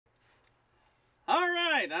All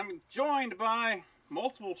right, I'm joined by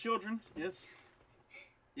multiple children.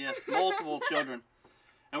 Yes, multiple children.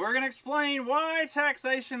 And we're going to explain why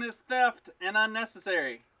taxation is theft and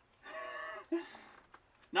unnecessary.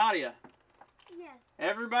 Nadia. Yes.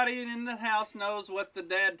 Everybody in the house knows what the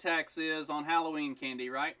dad tax is on Halloween candy,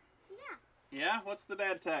 right? Yeah. Yeah? What's the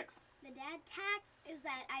dad tax? The dad tax is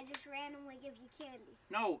that I just randomly give you candy.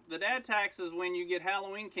 No, the dad tax is when you get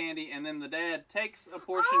Halloween candy and then the dad takes a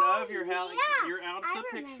portion of your Halloween. Yeah. You're out of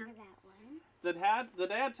the picture. I remember that one. The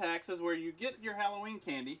dad tax is where you get your Halloween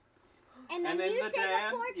candy. And then you take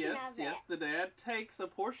a portion of it. Yes, the dad takes a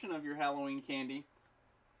portion of your Halloween candy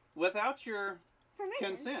without your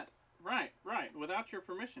consent. Right, without your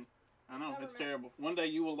permission. I know, it's terrible. One day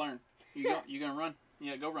you will learn. You gonna run?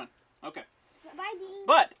 Yeah, go run. Okay. Bye, Dean.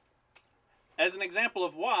 But, as an example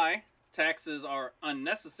of why taxes are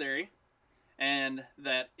unnecessary, and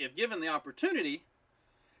that if given the opportunity,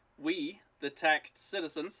 we, the taxed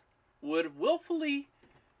citizens, would willfully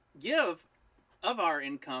give of our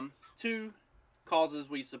income to causes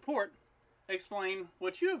we support, explain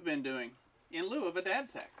what you have been doing in lieu of a dad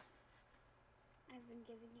tax. I've been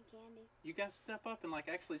giving you candy. You gotta step up and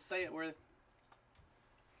actually say it where...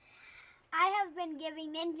 I have been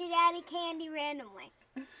giving Ninja Daddy candy randomly.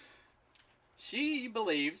 She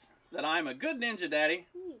believes that I'm a good Ninja Daddy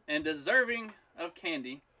and deserving of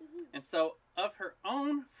candy, and so of her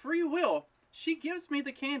own free will, she gives me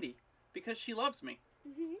the candy because she loves me.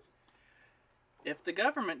 If the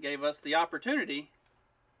government gave us the opportunity,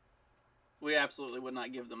 we absolutely would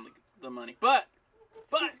not give them the money. But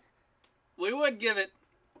we would give it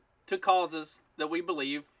to causes that we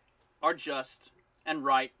believe are just and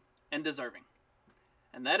right and deserving.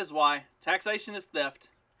 And that is why taxation is theft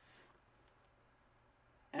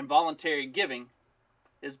and voluntary giving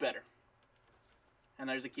is better. And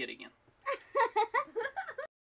there's a kid again.